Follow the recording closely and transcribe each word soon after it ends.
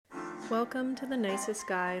Welcome to the Nicest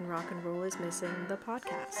Guy in Rock and Roll is Missing, the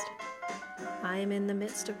podcast. I am in the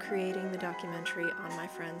midst of creating the documentary on my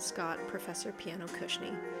friend Scott, Professor Piano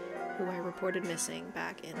Cushney, who I reported missing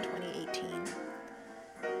back in 2018.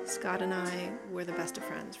 Scott and I were the best of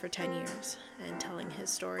friends for 10 years, and telling his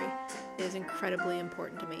story is incredibly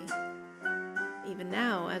important to me, even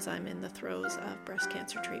now as I'm in the throes of breast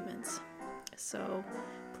cancer treatments. So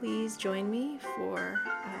please join me for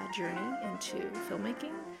a journey into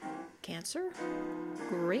filmmaking, cancer,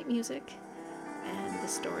 great music, and the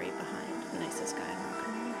story behind the nicest guy in rock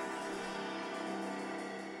and roll.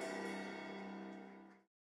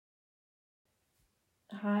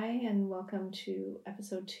 Hi, and welcome to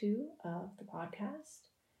episode 2 of the podcast.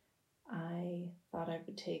 I thought I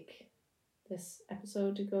would take this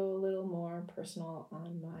episode to go a little more personal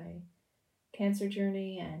on my cancer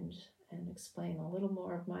journey and explain a little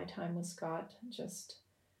more of my time with Scott, just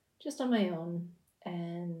on my own.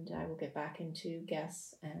 And I will get back into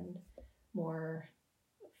guests and more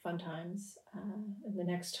fun times in the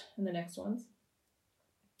next ones.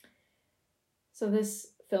 So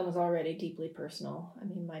this film is already deeply personal. I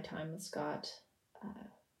mean, my time with Scott,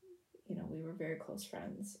 we were very close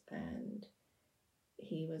friends, and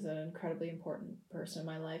he was an incredibly important person in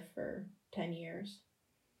my life for 10 years.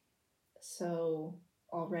 So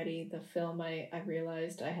already the film, I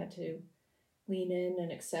realized I had to lean in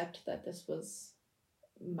and accept that this was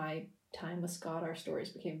my time with Scott. Our stories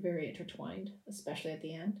became very intertwined, especially at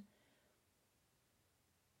the end.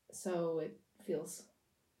 So it feels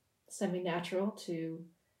semi-natural to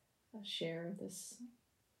share this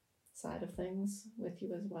side of things with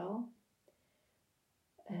you as well.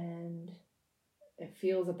 And it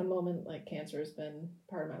feels at the moment like cancer has been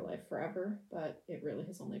part of my life forever, but it really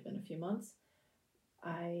has only been a few months.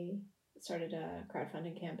 I started a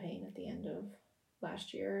crowdfunding campaign at the end of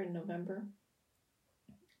last year in November,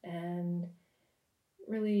 and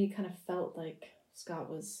really kind of felt like Scott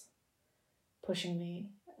was pushing me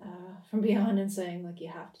from beyond and saying, like, you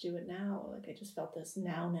have to do it now. Like, I just felt this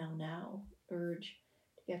now urge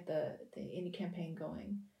to get the indie campaign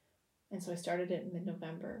going. And so I started it in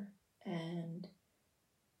mid-November, and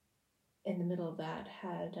in the middle of that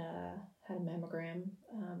had a mammogram.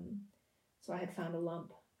 So I had found a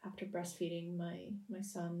lump after breastfeeding my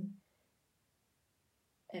son.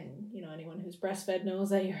 And, anyone who's breastfed knows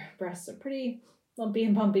that your breasts are pretty lumpy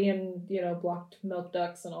and bumpy and, blocked milk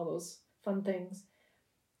ducts and all those fun things.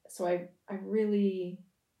 So I really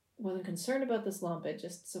wasn't concerned about this lump. It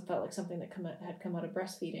just felt like something that had come out of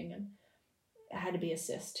breastfeeding, and it had to be a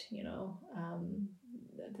cyst,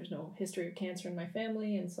 There's no history of cancer in my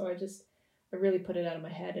family, and so I really put it out of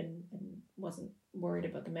my head and wasn't worried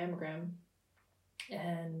about the mammogram.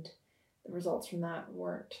 And the results from that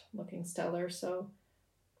weren't looking stellar, so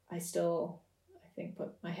I still, I think,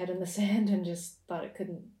 put my head in the sand and just thought it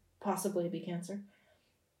couldn't possibly be cancer,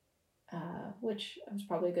 which was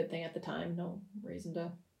probably a good thing at the time. No reason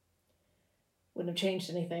wouldn't have changed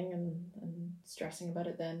anything, and stressing about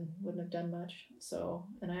it then wouldn't have done much. So,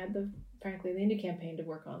 and I had the indie campaign to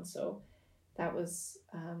work on, so that was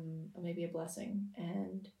maybe a blessing.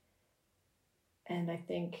 And I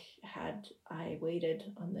think had I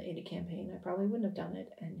waited on the indie campaign, I probably wouldn't have done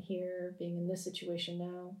it. And here, being in this situation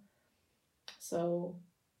now, so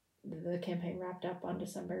the campaign wrapped up on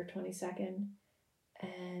December 22nd,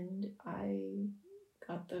 and I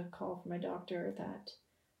got the call from my doctor that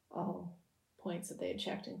all points that they had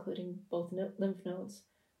checked, including both lymph nodes,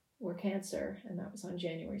 were cancer, and that was on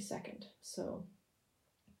January 2nd. So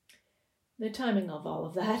the timing of all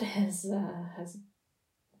of that has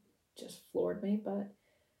just floored me, but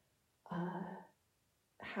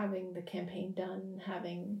having the campaign done,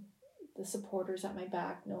 having the supporters at my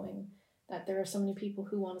back, knowing that there are so many people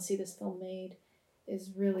who want to see this film made,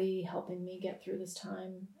 is really helping me get through this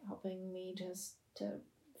time, helping me just to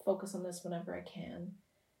focus on this whenever I can.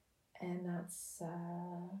 And that's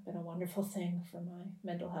been a wonderful thing for my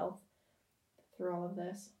mental health through all of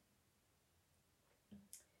this.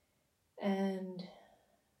 And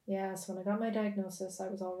yeah, so when I got my diagnosis, I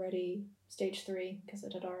was already stage 3 because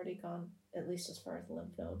it had already gone at least as far as the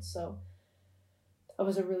lymph nodes. So that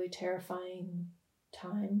was a really terrifying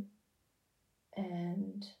time,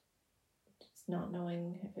 and just not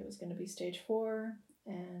knowing if it was going to be stage 4,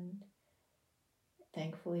 and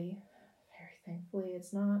thankfully, very thankfully,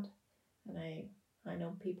 it's not. And I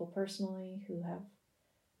know people personally who have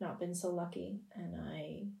not been so lucky, and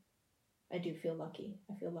I do feel lucky.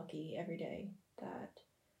 I feel lucky every day that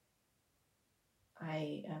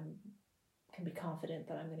I can be confident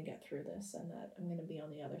that I'm going to get through this, and that I'm going to be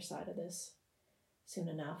on the other side of this soon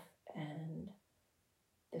enough. And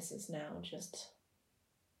this is now just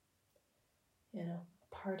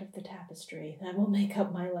part of the tapestry that will make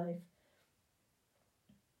up my life.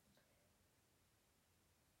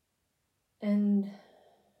 And the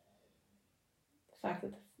fact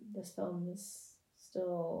that this film is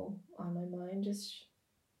still on my mind just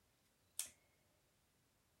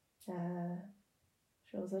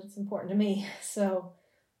shows that it's important to me. So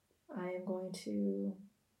I am going to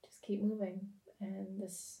just keep moving, and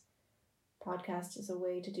this podcast is a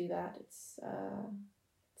way to do that. It's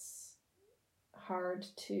hard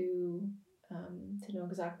to know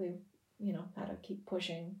exactly how to keep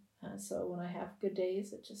pushing. So when I have good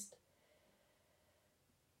days, it just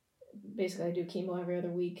basically I do chemo every other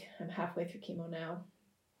week. I'm halfway through chemo now,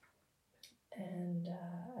 and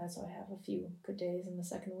so I have a few good days in the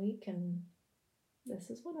second week, and this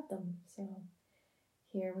is one of them. So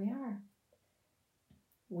here we are.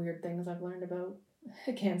 Weird things I've learned about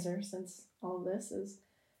cancer since all of this is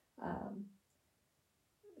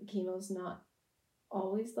chemo's not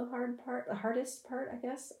always the hardest part, I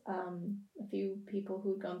guess. A few people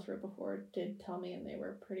who'd gone through it before did tell me, and they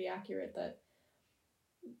were pretty accurate, that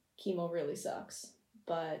chemo really sucks,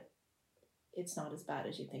 but it's not as bad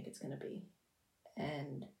as you think it's going to be.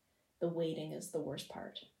 And the waiting is the worst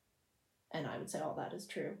part. And I would say all that is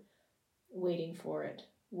true. Waiting for it,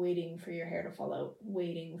 waiting for your hair to fall out,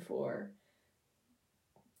 waiting for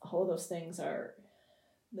all of those things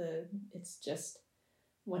it's just,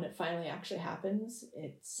 when it finally actually happens,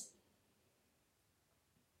 it's,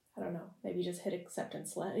 I don't know, maybe just hit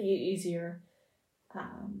acceptance easier.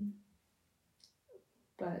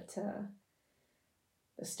 But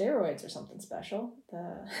the steroids are something special.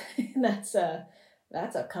 That's a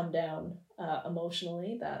come down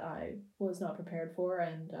emotionally that I was not prepared for,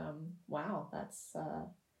 and wow, that's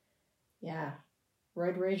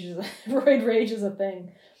roid rage is a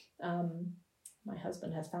thing. My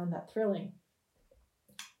husband has found that thrilling,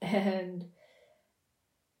 and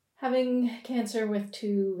having cancer with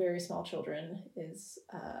two very small children is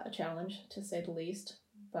a challenge, to say the least.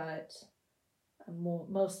 But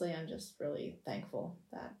mostly I'm just really thankful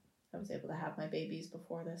that I was able to have my babies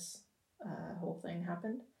before this whole thing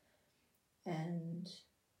happened, and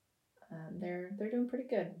they're doing pretty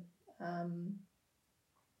good.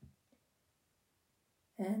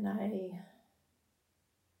 And I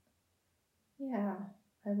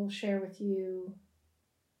will share with you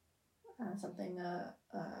something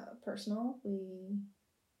personal. We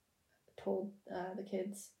told the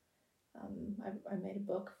kids, I made a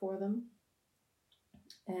book for them,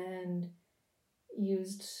 and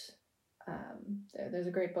used, there's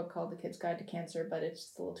a great book called The Kid's Guide to Cancer, but it's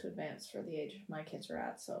just a little too advanced for the age my kids are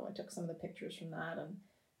at, so I took some of the pictures from that, and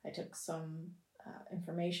I took some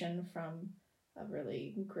information from a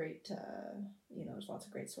really great, there's lots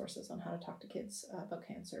of great sources on how to talk to kids about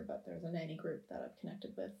cancer, but there's a nanny group that I've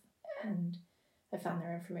connected with, and I found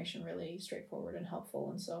their information really straightforward and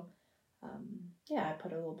helpful, and so I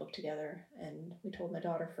put a little book together, and we told my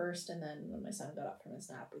daughter first, and then when my son got up from his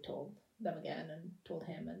nap, we told them again and told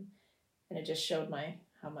him, and it just showed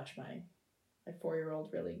how much my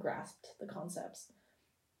 4-year-old really grasped the concepts,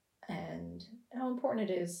 and how important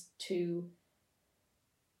it is to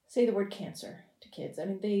say the word cancer to kids. I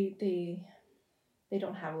mean, they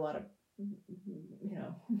don't have a lot of,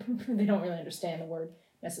 they don't really understand the word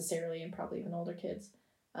necessarily, and probably even older kids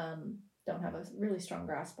don't have a really strong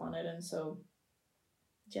grasp on it, and so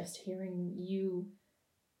just hearing you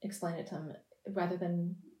explain it to them, rather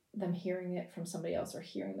than them hearing it from somebody else or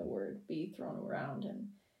hearing the word be thrown around,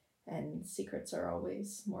 and secrets are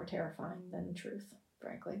always more terrifying than truth,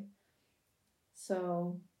 frankly.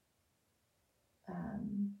 So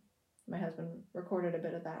my husband recorded a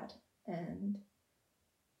bit of that, and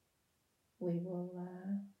we will,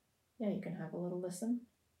 you can have a little listen.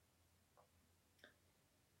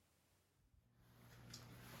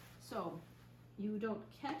 So, you don't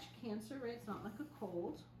catch cancer, right? It's not like a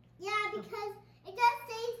cold. Yeah, because it just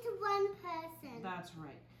stays to one person. That's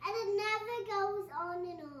right. And it never goes on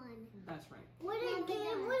and on. That's right. What did the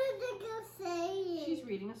girl say? She's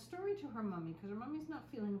reading a story to her mummy, because her mummy's not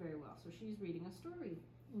feeling very well, so she's reading a story.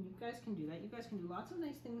 And you guys can do that. You guys can do lots of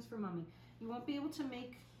nice things for mummy. You won't be able to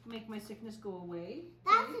make my sickness go away.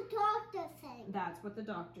 That's the doctor thing. That's what the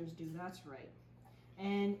doctors do. That's right.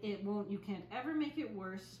 And you can't ever make it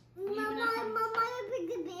worse. Mama, I pick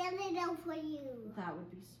a Band-Aid out for you. That would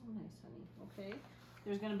be so nice, honey. Okay?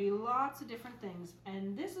 There's going to be lots of different things.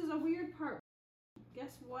 And this is a weird part.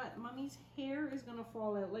 Guess what? Mummy's hair is going to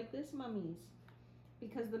fall out like this, mummy's.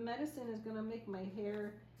 Because the medicine is going to make my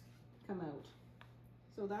hair come out.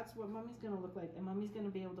 So that's what mummy's going to look like. And mummy's going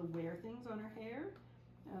to be able to wear things on her hair,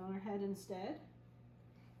 on her head instead.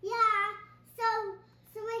 Yeah, so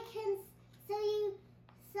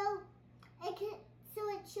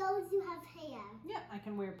long as you have hair. Yeah, I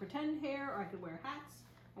can wear pretend hair, or I could wear hats.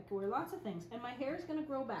 I could wear lots of things. And my hair is going to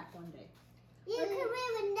grow back one day. You can wear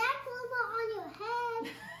a neck warmer on your head.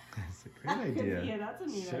 That's a great idea. Yeah, that's a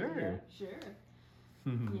neat idea. Sure.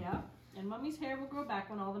 Yeah. And Mummy's hair will grow back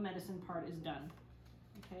when all the medicine part is done.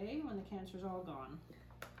 Okay, when the cancer's all gone.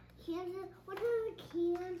 Cancer? What is a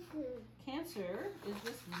cancer? Cancer is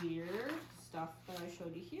this weird stuff that I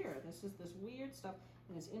showed you here. This is this weird stuff,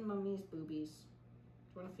 and it's in Mummy's boobies.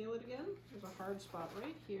 Do you want to feel it again? There's a hard spot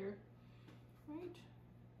right here. Right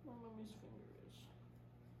where Mummy's finger is.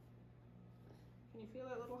 Can you feel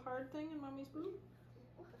that little hard thing in Mummy's boob?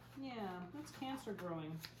 Yeah, that's cancer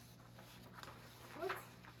growing.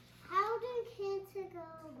 How did cancer go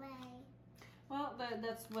away? Well,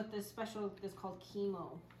 that's what this special is called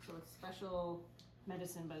chemo. So it's special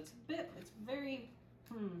medicine, but it's very,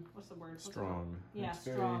 what's the word? Strong. Yeah, it's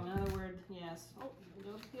strong. very... Another word, yes. Oh,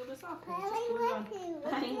 don't peel this off. I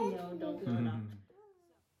know, don't peel it off.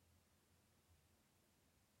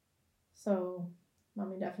 So,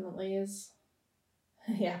 Mommy definitely is,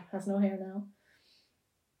 has no hair now.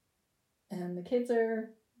 And the kids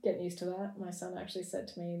are getting used to that. My son actually said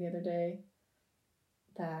to me the other day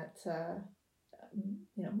that,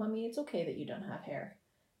 Mommy, it's okay that you don't have hair.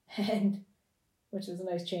 And, which is a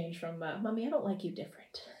nice change from, Mommy, I don't like you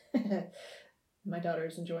different. My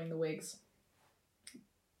daughter's enjoying the wigs.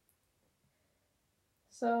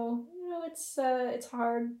 So, it's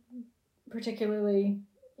hard, particularly,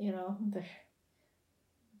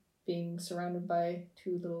 being surrounded by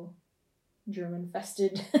two little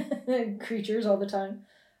germ-infested creatures all the time.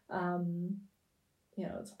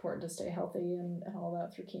 It's important to stay healthy and all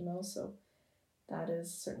that through chemo, so that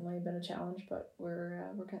has certainly been a challenge, but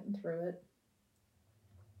we're getting through it.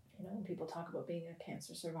 When people talk about being a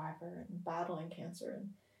cancer survivor and battling cancer, and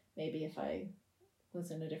maybe if I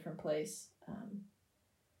was in a different place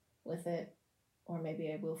with it, or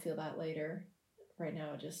maybe I will feel that later. Right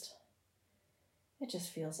now, it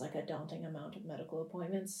just feels like a daunting amount of medical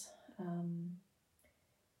appointments.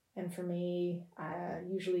 And for me,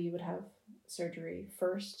 usually you would have surgery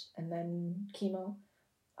first and then chemo.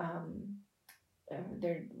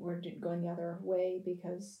 We're going the other way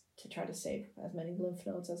because to try to save as many lymph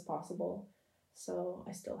nodes as possible. So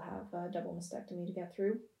I still have a double mastectomy to get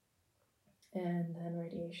through, and then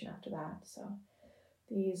radiation after that. So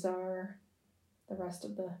these are the rest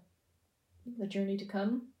of the journey to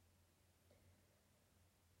come.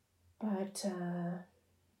 But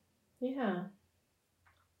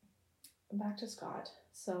back to Scott.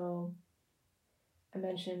 So I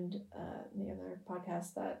mentioned in the other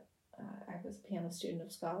podcast that I was a piano student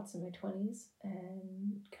of Scott's in my 20s,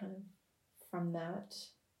 and kind of from that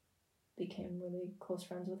became really close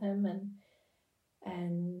friends with him,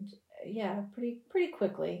 and pretty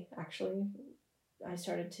quickly actually I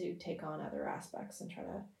started to take on other aspects and try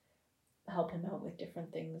to help him out with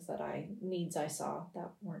different things needs I saw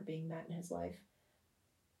that weren't being met in his life.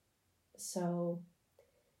 So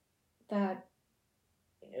that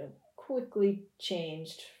quickly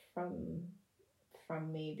changed from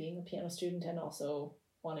me being a piano student and also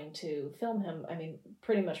wanting to film him. I mean,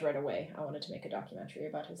 pretty much right away, I wanted to make a documentary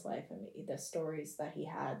about his life. I mean, the stories that he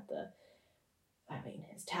had,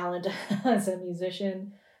 his talent as a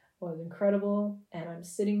musician was incredible. And I'm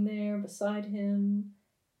sitting there beside him,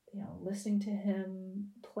 listening to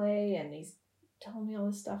him play, and he's telling me all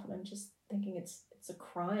this stuff, and I'm just thinking it's a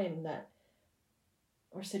crime that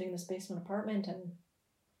we're sitting in this basement apartment and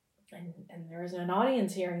there isn't an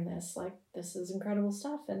audience hearing this. Like, this is incredible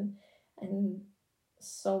stuff, and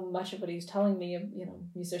so much of what he's telling me,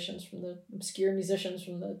 obscure musicians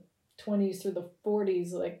from the 20s through the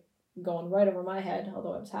 40s, like going right over my head,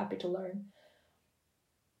 although I was happy to learn.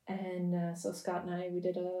 And so Scott and I, we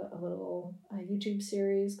did a little YouTube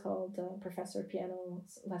series called Professor Piano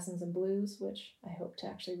Lessons in Blues, which I hope to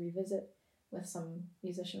actually revisit with some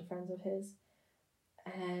musician friends of his.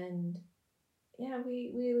 And we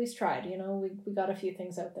at least tried, we got a few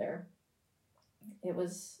things out there. It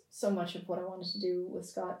was so much of what I wanted to do with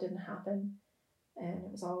Scott didn't happen, and it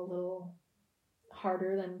was all a little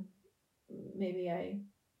harder than maybe I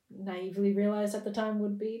naively realized at the time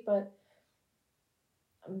would be, but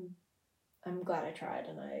I'm glad I tried,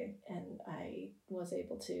 and I was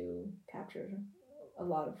able to capture a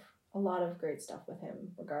lot of great stuff with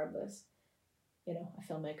him regardless. A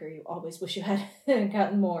filmmaker, you always wish you had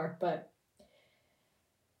gotten more, but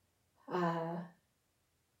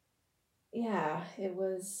it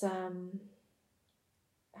was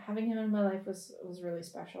having him in my life was really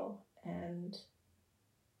special, and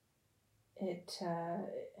he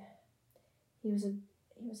was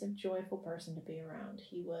a joyful person to be around.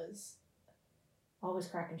 He was always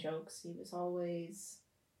cracking jokes. He was always,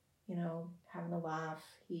 having a laugh.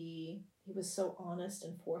 He was so honest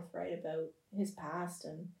and forthright about his past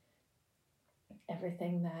and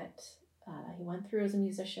everything that he went through as a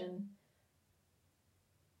musician.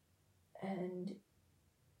 And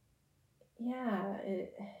yeah,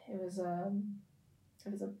 it was a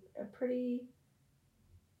pretty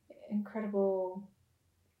incredible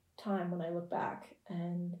time when I look back,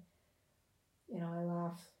 and I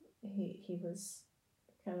laugh. He was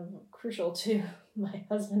kind of crucial to my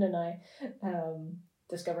husband and I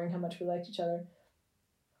discovering how much we liked each other.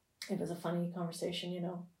 It was a funny conversation,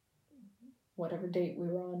 whatever date we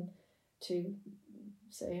were on, to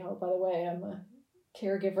say, oh, by the way, I'm a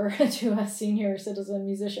caregiver to a senior citizen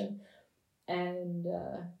musician, and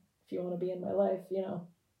if you want to be in my life,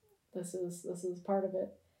 this is part of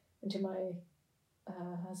it. And to my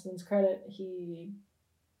husband's credit, he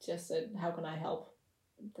just said, how can I help?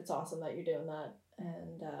 That's awesome that you're doing that.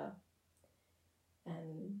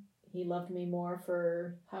 And he loved me more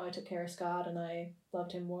for how I took care of Scott, and I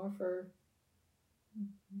loved him more for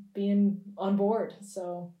being on board.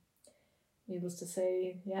 So needless to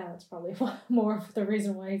say, yeah, that's probably more of the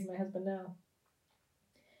reason why he's my husband now.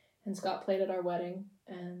 And Scott played at our wedding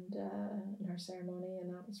and in our ceremony,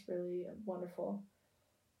 and that was really wonderful.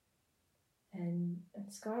 And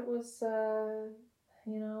Scott was,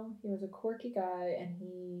 he was a quirky guy, and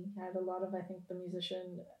he had a lot of, I think, the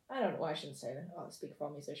musician, I don't know, I shouldn't say that, I'll speak for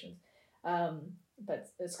all musicians, but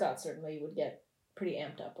Scott certainly would get pretty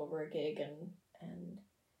amped up over a gig and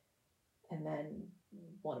then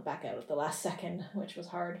want to back out at the last second, which was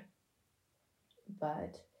hard.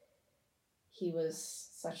 But he was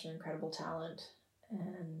such an incredible talent,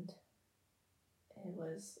 and it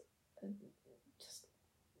was just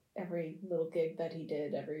every little gig that he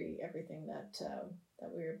did, everything that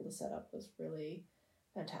we were able to set up was really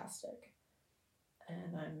fantastic.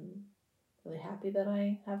 And I'm really happy that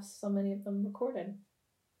I have so many of them recorded.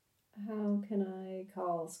 How can I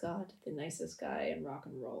call Scott the nicest guy in rock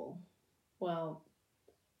and roll? Well,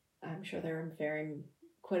 I'm sure there are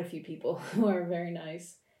quite a few people who are very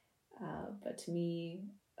nice, but to me,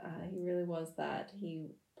 he really was that. He,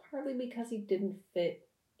 partly because he didn't fit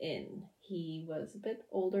in. He was a bit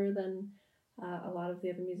older than a lot of the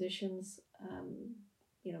other musicians,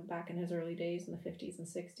 back in his early days in the 50s and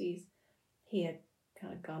 60s. He had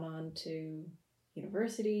kind of gone on to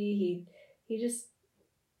university. He just,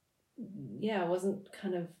 wasn't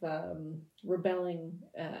kind of rebelling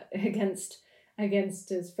against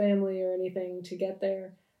his family or anything to get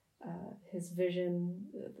there. His vision,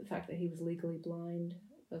 the fact that he was legally blind,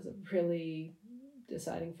 was a really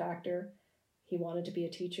deciding factor. He wanted to be a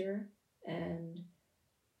teacher, and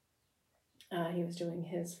he was doing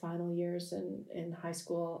his final years in high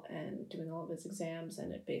school and doing all of his exams,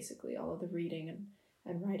 and it basically all of the reading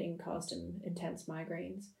and writing caused him intense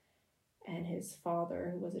migraines. And his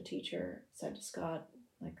father, who was a teacher, said to Scott,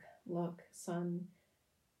 like, look, son,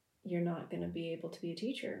 you're not going to be able to be a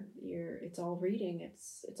teacher. It's all reading,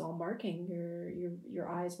 it's all marking. Your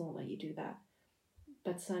eyes won't let you do that.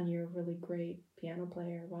 But son, you're a really great piano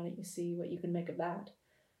player. Why don't you see what you can make of that?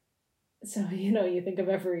 So, you think of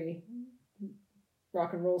every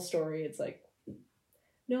rock and roll story. It's like,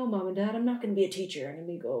 no, mom and dad, I'm not going to be a teacher. I'm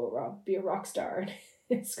going to go be a rock star.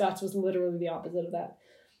 And Scott's was literally the opposite of that.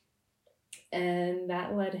 And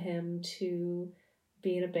that led him to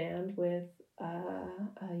be in a band with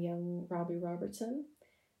a young Robbie Robertson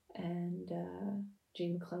and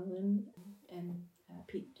Gene McClellan and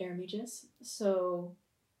Pete Dermigis. So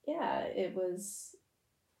yeah, it was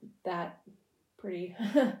that pretty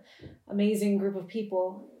amazing group of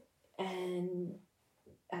people and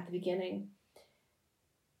at the beginning,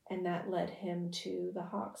 and that led him to the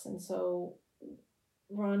Hawks. And so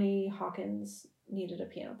Ronnie Hawkins needed a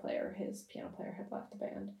piano player. His piano player had left the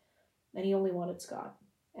band, and he only wanted Scott.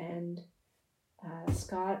 And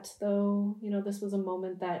Scott, though, this was a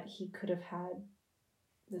moment that he could have had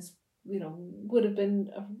this, would have been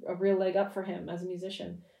a real leg up for him as a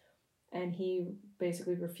musician. And he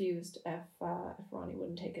basically refused if Ronnie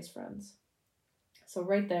wouldn't take his friends. So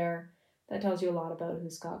right there, that tells you a lot about who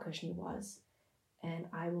Scott Cushney was. And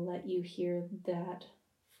I will let you hear that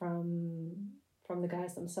from the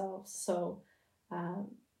guys themselves. So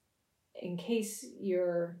in case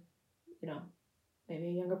you're, maybe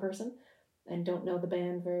a younger person and don't know the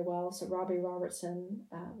band very well, so Robbie Robertson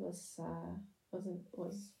was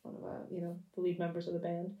one of the lead members of the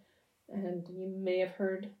band, and you may have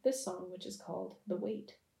heard this song, which is called "The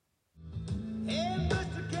Wait." Hey,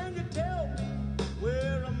 mister, can you tell me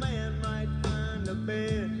where a man might find a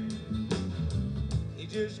bed? He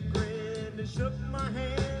just grinned and shook my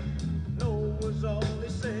hand. No was all he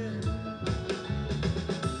said.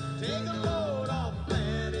 Take a load off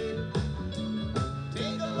Fanny.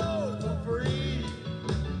 Take a load for free.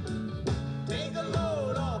 Take a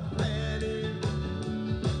load off Fanny.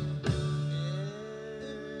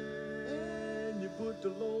 And you put the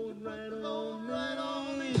load right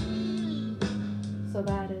on me. So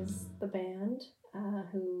that is the band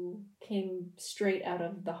who came straight out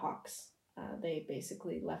of the Hawks. They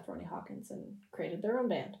basically left Ronnie Hawkins and created their own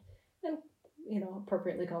band, and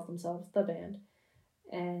appropriately called themselves the band.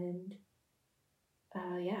 And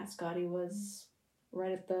Scotty was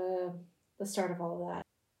right at the start of all of that.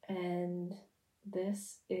 And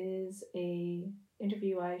this is a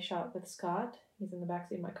interview I shot with Scott. He's in the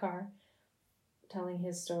backseat of my car, telling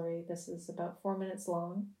his story. This is about 4 minutes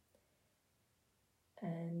long,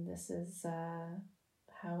 and this is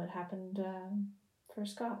how it happened for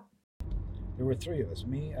Scott. There were three of us,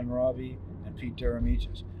 me and Robbie and Pete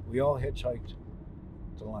Daramichis. We all hitchhiked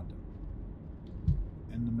to London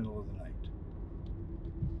in the middle of the night.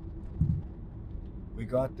 We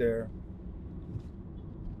got there.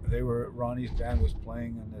 Ronnie's band was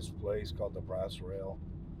playing in this place called the Brass Rail.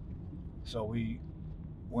 So we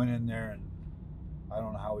went in there, and I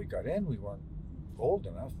don't know how we got in. We weren't old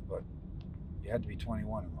enough, but you had to be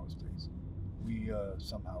 21 in those days. We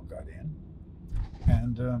somehow got in,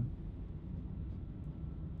 and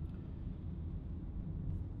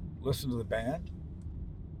listened to the band.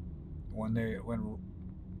 When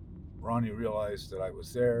Ronnie realized that I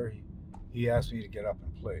was there, he asked me to get up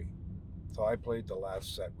and play. So I played the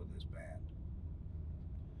last set with his band.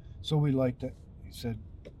 So we liked it. He said,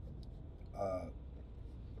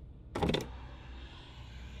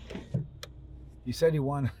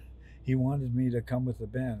 he wanted me to come with the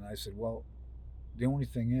band. I said, well, the only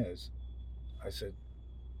thing is, I said,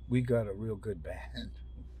 we got a real good band.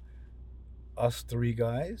 Us three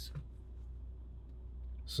guys.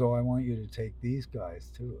 So I want you to take these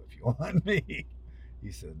guys too, if you want me.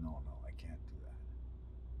 He said, no, I can't do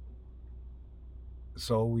that.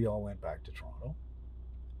 So we all went back to Toronto.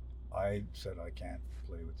 I said, I can't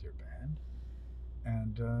play with your band.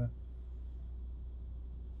 And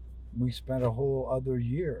we spent a whole other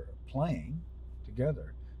year playing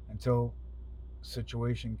together until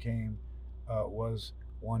situation came, was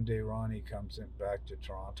one day Ronnie comes back to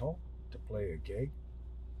Toronto to play a gig,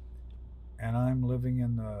 and I'm living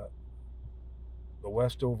in the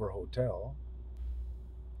Westover Hotel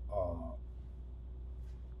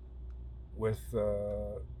with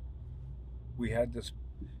we had this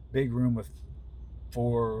big room with 3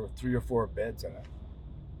 or 4 beds in it.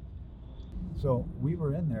 So we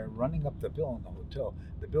were in there running up the bill in the hotel.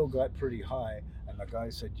 The bill got pretty high, and the guy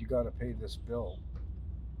said, you got to pay this bill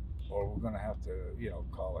or we're going to have to,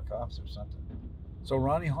 call the cops or something. So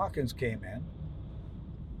Ronnie Hawkins came in.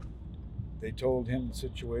 They told him the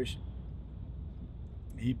situation.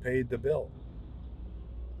 He paid the bill.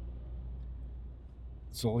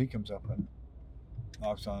 So he comes up and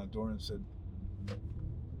knocks on the door and said,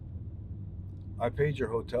 I paid your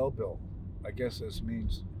hotel bill. I guess this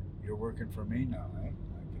means you're working for me now, eh?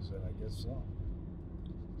 I said, I guess so.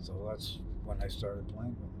 So that's when I started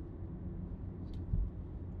playing with him.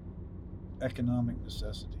 Economic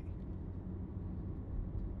necessity.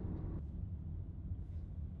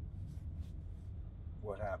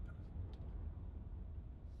 What happened?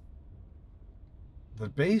 The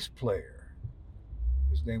bass player,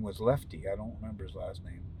 his name was Lefty, I don't remember his last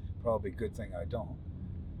name, probably a good thing I don't,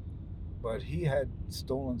 but he had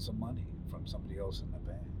stolen some money from somebody else in the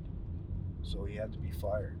band, so he had to be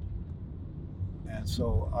fired. And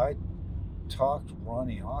so I talked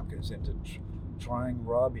Ronnie Hawkins into trying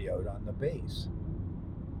Robbie out on the bass.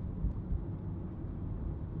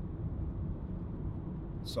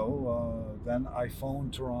 So then I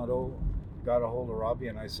phoned Toronto, got a hold of Robbie,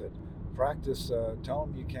 and I said, practice, tell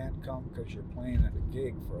him you can't come because you're playing at a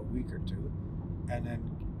gig for a week or two, and then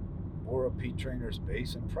borrow Pete Trainor's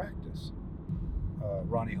bass and practice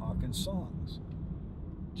Ronnie Hawkins songs.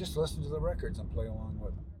 Just listen to the records and play along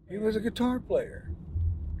with him. He was a guitar player.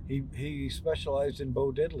 He specialized in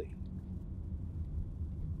Bo Diddley.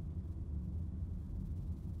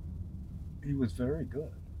 He was very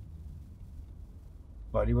good.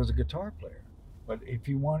 But he was a guitar player. But if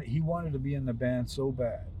he wanted to be in the band so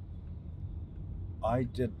bad. I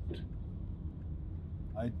didn't.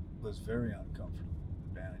 I was very uncomfortable in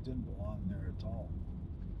the band. I didn't belong there at all.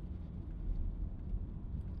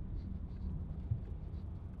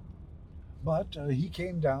 But he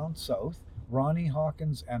came down south. Ronnie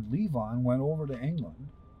Hawkins and Levon went over to England.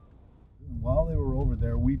 While they were over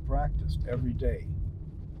there, we practiced every day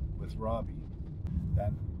with Robbie.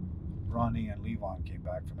 Then Ronnie and Levon came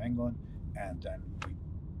back from England, And then we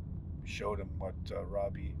showed him what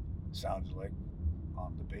Robbie sounded like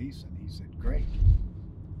on the bass, and he said, "Great."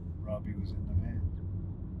 Robbie was in the band.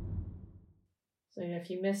 So if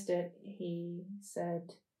you missed it, he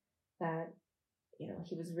said that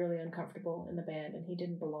he was really uncomfortable in the band and he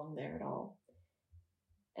didn't belong there at all.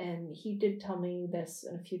 And he did tell me this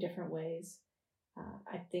in a few different ways.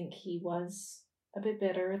 I think he was a bit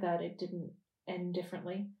bitter that it didn't end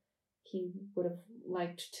differently. He would have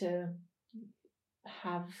liked to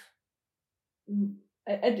have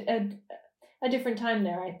a different time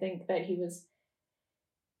there. I think that he was,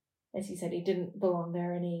 as he said, he didn't belong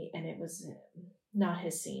there, and it was not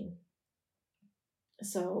his scene.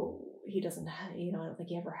 So he doesn't, I don't think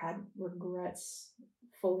he ever had regrets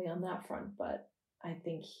fully on that front, but I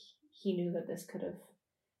think he knew that this could have,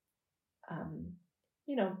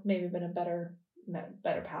 maybe been a better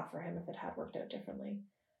path for him if it had worked out differently.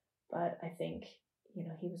 But I think,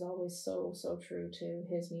 he was always so true to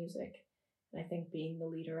his music. And I think being the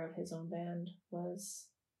leader of his own band was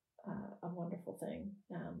a wonderful thing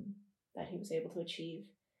that he was able to achieve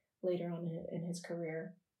later on in his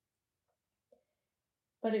career.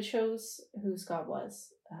 But it shows who Scott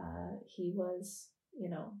was. He was,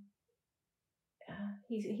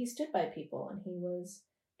 he stood by people and he was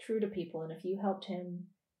true to people. And if you helped him,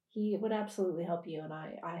 he would absolutely help you. And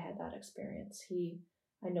I had that experience.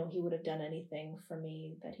 I know he would have done anything for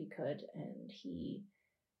me that he could. And he,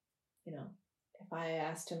 if I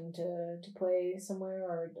asked him to play somewhere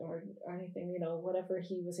or anything, whatever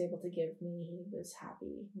he was able to give me, he was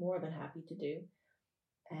happy, more than happy to do.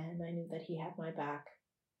 And I knew that he had my back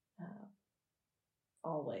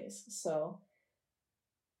always. So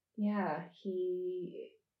yeah,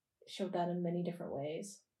 he showed that in many different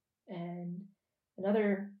ways. And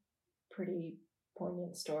another pretty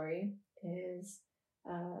poignant story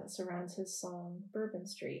surrounds his song Bourbon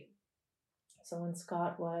Street. So when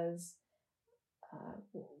Scott was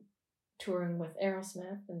touring with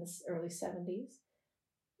Aerosmith in the early 70s,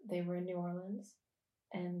 they were in New Orleans,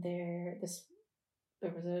 and there was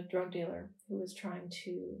a drug dealer who was trying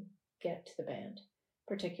to get to the band,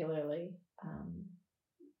 particularly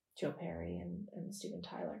Joe Perry and Steven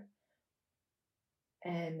Tyler.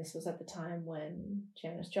 And this was at the time when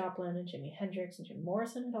Janis Joplin and Jimi Hendrix and Jim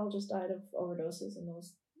Morrison had all just died of overdoses in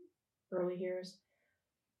those early years.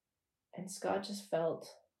 And Scott just felt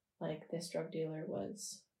like this drug dealer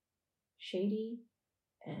was shady,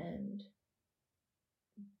 and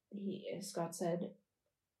Scott said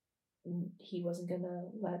he wasn't going to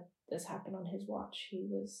let this happen on his watch. He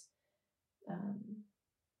was,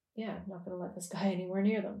 not going to let this guy anywhere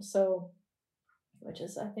near them. So, which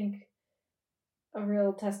is, I think, a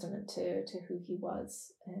real testament to who he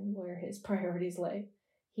was and where his priorities lay.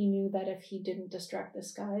 He knew that if he didn't distract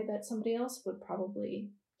this guy, that somebody else would probably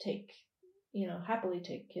happily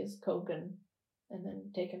take his coke and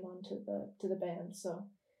then take him on to the band. So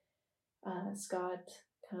Scott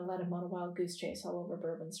kind of led him on a wild goose chase all over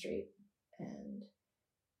Bourbon Street, and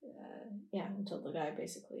until the guy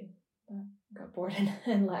basically got bored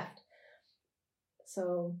and left.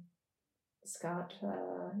 So Scott, he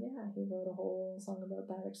wrote a whole song about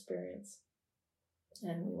that experience,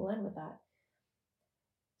 and we will end with that.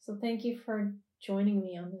 So thank you for joining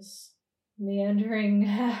me on this meandering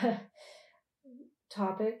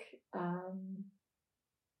topic.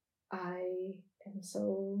 I am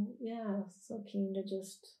so keen to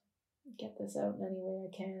just get this out in any way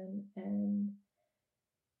I can, and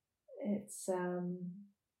it's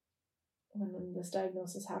when this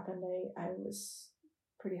diagnosis happened, I was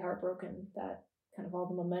pretty heartbroken that kind of all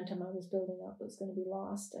the momentum I was building up was going to be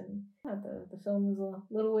lost. And the film is a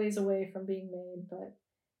little ways away from being made, but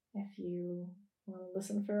if you want to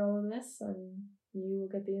listen for all of this, and you will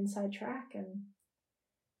get the inside track and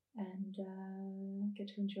get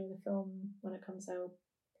to enjoy the film when it comes out.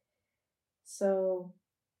 So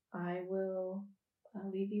I will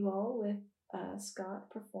leave you all with Scott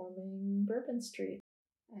performing Bourbon Street.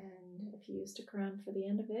 And if you stick around for the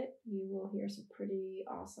end of it, you will hear some pretty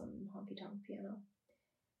awesome honky-tonk piano.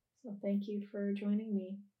 So thank you for joining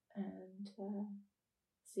me, and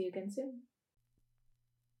see you again soon.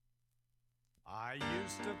 I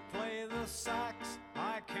used to play the sax,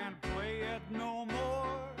 I can't play it no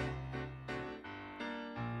more.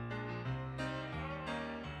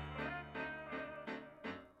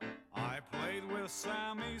 I played with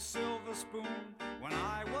Sammy Silverspoon when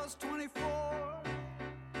I was 24.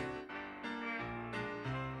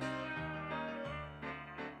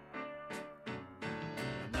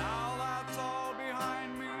 And now that's all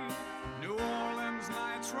behind me. New Orleans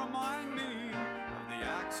nights remind me of the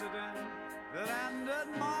accident that ended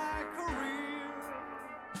my career.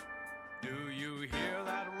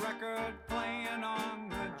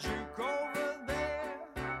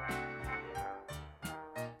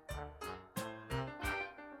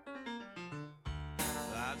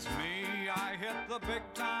 hit the big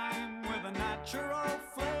time with a natural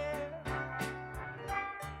flair.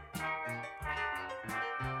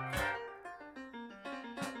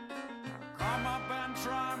 Come up and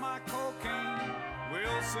try my cocaine.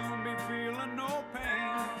 We'll soon be feeling no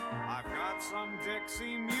pain. I've got some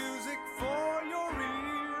Dixie music for your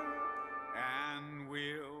ear, and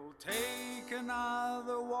we'll take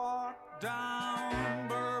another walk down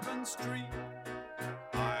Bourbon Street.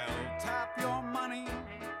 I'll tap your money,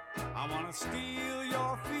 I wanna steal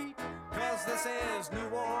your feet, 'cause this is New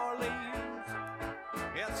Orleans,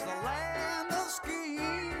 it's the land of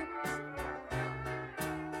schemes.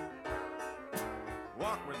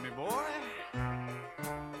 Walk with me, boy.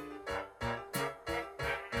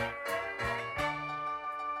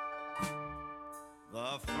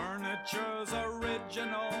 The furniture's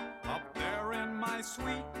original up there in my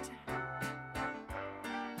suite.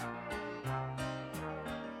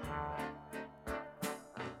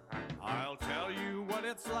 I'll tell you what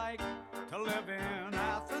it's like to live in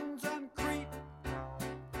Athens and Crete.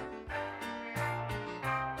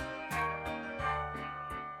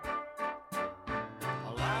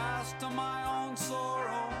 Alas, to my own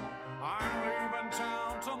sorrow, I'm leaving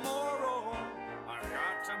town tomorrow. I've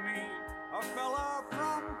got to meet a fella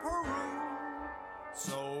from Peru.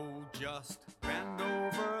 So just bend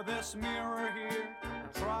over this mirror here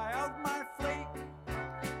and try out my flake.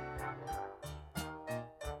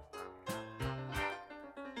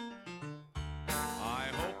 I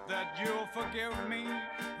hope that you'll forgive me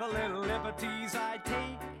the little liberties I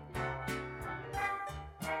take.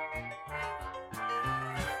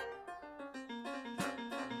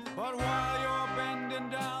 But while you're bending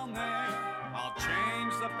down there, I'll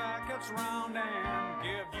change the packets round and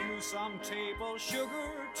give you some table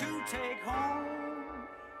sugar to take home.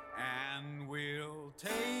 And we'll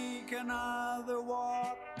take another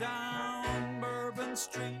walk down Bourbon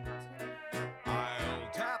Street. I'll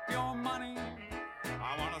tap your money,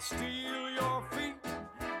 I wanna steal your feet.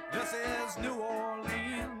 This is New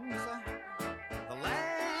Orleans, the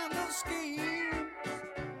land of schemes.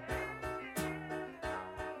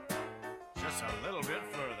 Just a little bit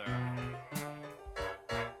further.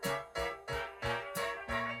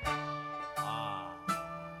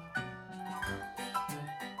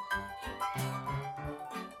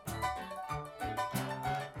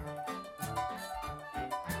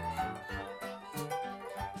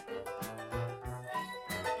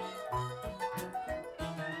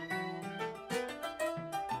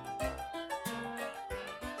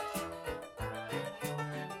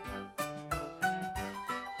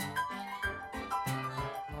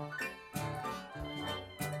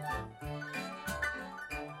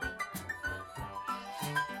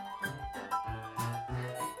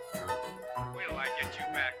 Wait till I get you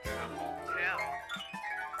back.